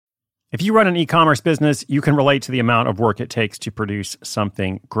If you run an e-commerce business, you can relate to the amount of work it takes to produce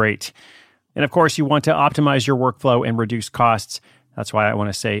something great. And of course, you want to optimize your workflow and reduce costs. That's why I want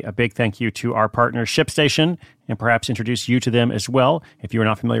to say a big thank you to our partner, ShipStation, and perhaps introduce you to them as well. If you are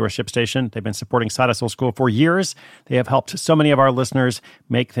not familiar with ShipStation, they've been supporting Side Hustle School for years. They have helped so many of our listeners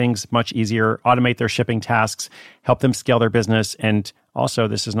make things much easier, automate their shipping tasks, help them scale their business, and also,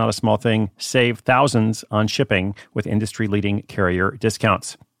 this is not a small thing, save thousands on shipping with industry-leading carrier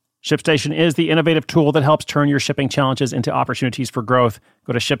discounts. ShipStation is the innovative tool that helps turn your shipping challenges into opportunities for growth.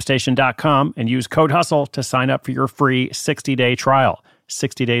 Go to ShipStation.com and use code HUSTLE to sign up for your free 60-day trial.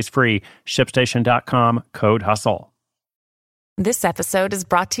 60 days free. ShipStation.com, code HUSTLE. This episode is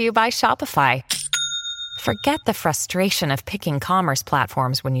brought to you by Shopify. Forget the frustration of picking commerce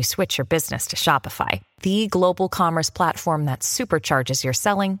platforms when you switch your business to Shopify, the global commerce platform that supercharges your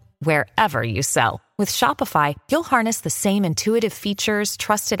selling wherever you sell. With Shopify, you'll harness the same intuitive features,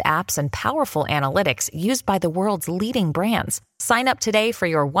 trusted apps, and powerful analytics used by the world's leading brands. Sign up today for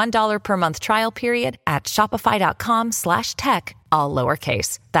your $1 per month trial period at shopify.com/tech, all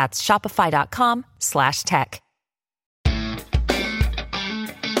lowercase. That's shopify.com/tech.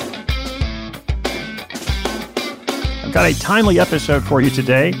 I've got a timely episode for you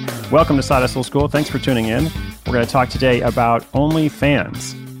today. Welcome to Side Hustle School. Thanks for tuning in. We're going to talk today about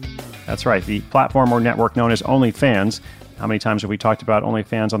OnlyFans. That's right, the platform or network known as OnlyFans. How many times have we talked about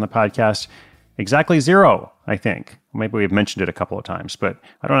OnlyFans on the podcast? Exactly 0, I think. Maybe we've mentioned it a couple of times, but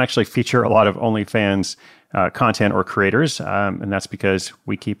I don't actually feature a lot of OnlyFans content or creators, and that's because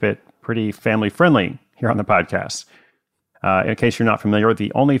we keep it pretty family-friendly here on the podcast. In case you're not familiar,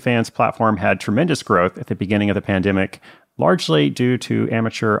 the OnlyFans platform had tremendous growth at the beginning of the pandemic, largely due to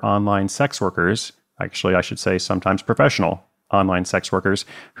amateur online sex workers, actually I should say sometimes professional online sex workers,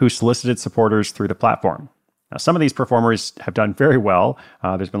 who solicited supporters through the platform. Now, some of these performers have done very well.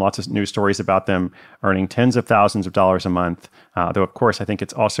 There's been lots of news stories about them earning tens of thousands of dollars a month, though of course I think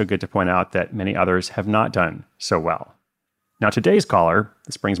it's also good to point out that many others have not done so well. Now, today's caller,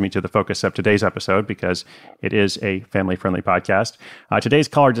 this brings me to the focus of today's episode because it is a family-friendly podcast. Today's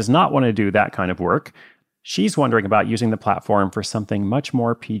caller does not want to do that kind of work. She's wondering about using the platform for something much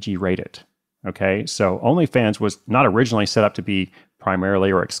more PG-rated. Okay, so OnlyFans was not originally set up to be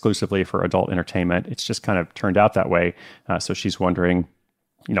primarily or exclusively for adult entertainment. It's just kind of turned out that way. So she's wondering,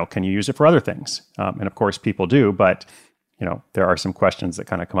 can you use it for other things? And of course, people do, but there are some questions that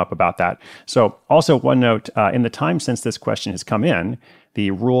kind of come up about that. So also one note, in the time since this question has come in,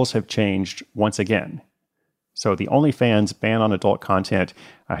 the rules have changed once again. So the OnlyFans ban on adult content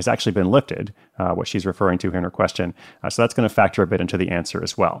has actually been lifted, what she's referring to in her question. So that's going to factor a bit into the answer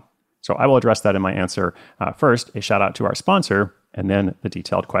as well. So I will address that in my answer. First, a shout out to our sponsor, and then the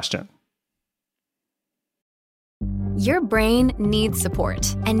detailed question. Your brain needs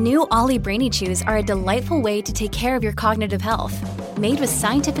support, and new Ollie Brainy Chews are a delightful way to take care of your cognitive health. Made with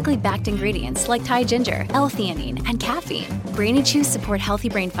scientifically backed ingredients like Thai ginger, L-theanine, and caffeine, Brainy Chews support healthy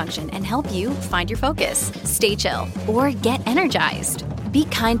brain function and help you find your focus, stay chill, or get energized. Be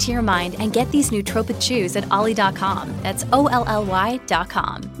kind to your mind and get these nootropic chews at ollie.com. That's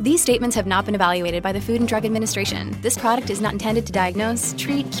OLLY.com. These statements have not been evaluated by the Food and Drug Administration. This product is not intended to diagnose,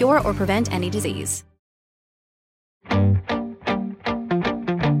 treat, cure, or prevent any disease.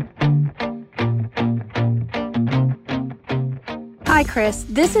 Hi, Chris.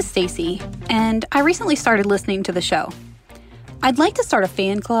 This is Stacy, and I recently started listening to the show. I'd like to start a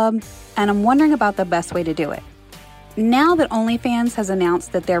fan club, and I'm wondering about the best way to do it. Now that OnlyFans has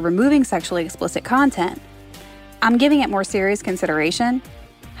announced that they're removing sexually explicit content, I'm giving it more serious consideration.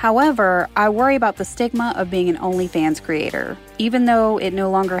 However, I worry about the stigma of being an OnlyFans creator, even though it no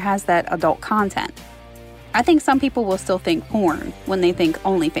longer has that adult content. I think some people will still think porn when they think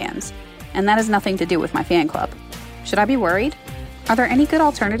OnlyFans, and that has nothing to do with my fan club. Should I be worried? Are there any good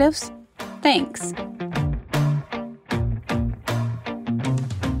alternatives? Thanks.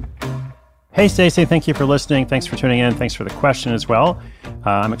 Hey, Stacey, thank you for listening. Thanks for tuning in. Thanks for the question as well.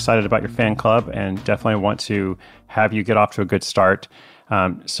 I'm excited about your fan club and definitely want to have you get off to a good start.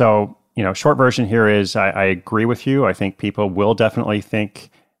 So, short version here is I agree with you. I think people will definitely think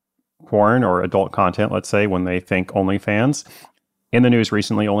porn or adult content, let's say, when they think OnlyFans. In the news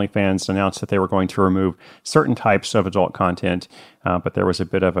recently, OnlyFans announced that they were going to remove certain types of adult content, but there was a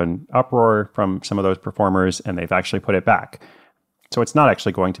bit of an uproar from some of those performers, and they've actually put it back. So it's not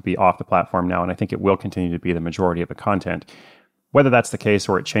actually going to be off the platform now, and I think it will continue to be the majority of the content. Whether that's the case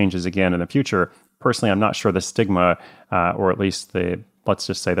or it changes again in the future, personally, I'm not sure the stigma, or at least let's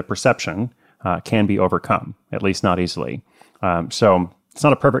just say the perception, can be overcome, at least not easily. So it's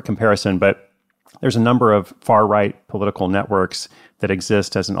not a perfect comparison, but there's a number of far-right political networks that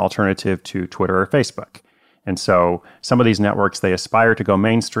exist as an alternative to Twitter or Facebook. And so some of these networks, they aspire to go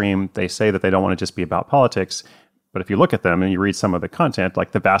mainstream. They say that they don't want to just be about politics. But if you look at them and you read some of the content,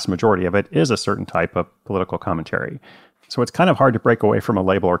 like the vast majority of it is a certain type of political commentary. So it's kind of hard to break away from a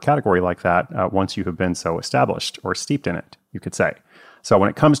label or category like that once you have been so established or steeped in it, you could say. So when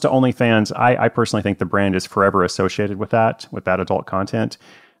it comes to OnlyFans, I personally think the brand is forever associated with that adult content,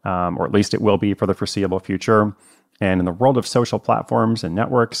 or at least it will be for the foreseeable future. And in the world of social platforms and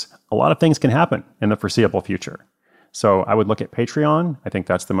networks, a lot of things can happen in the foreseeable future. So I would look at Patreon. I think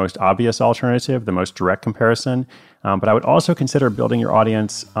that's the most obvious alternative, the most direct comparison. But I would also consider building your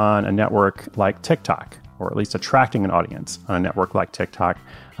audience on a network like TikTok, or at least attracting an audience on a network like TikTok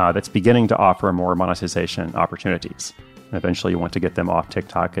that's beginning to offer more monetization opportunities. And eventually you want to get them off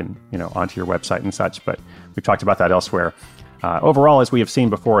TikTok and onto your website and such. But we've talked about that elsewhere. Overall, as we have seen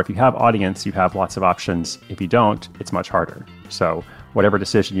before, if you have audience, you have lots of options. If you don't, it's much harder. So whatever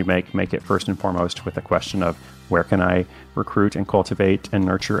decision you make it first and foremost with the question of where can I recruit and cultivate and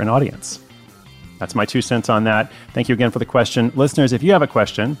nurture an audience? That's my 2 cents on that. Thank you again for the question. Listeners, if you have a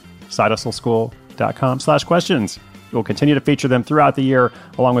question, sidehustleschool.com/questions. We'll continue to feature them throughout the year,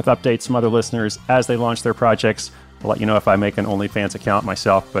 along with updates from other listeners as they launch their projects. I'll let you know if I make an OnlyFans account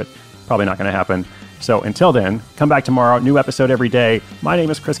myself, but probably not going to happen. So until then, come back tomorrow. New episode every day. My name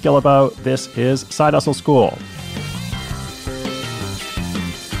is Chris Guillebeau. This is Side Hustle School.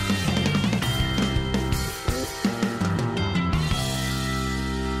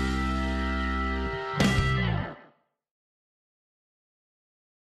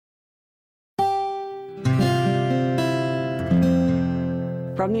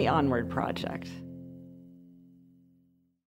 From the Onward Project.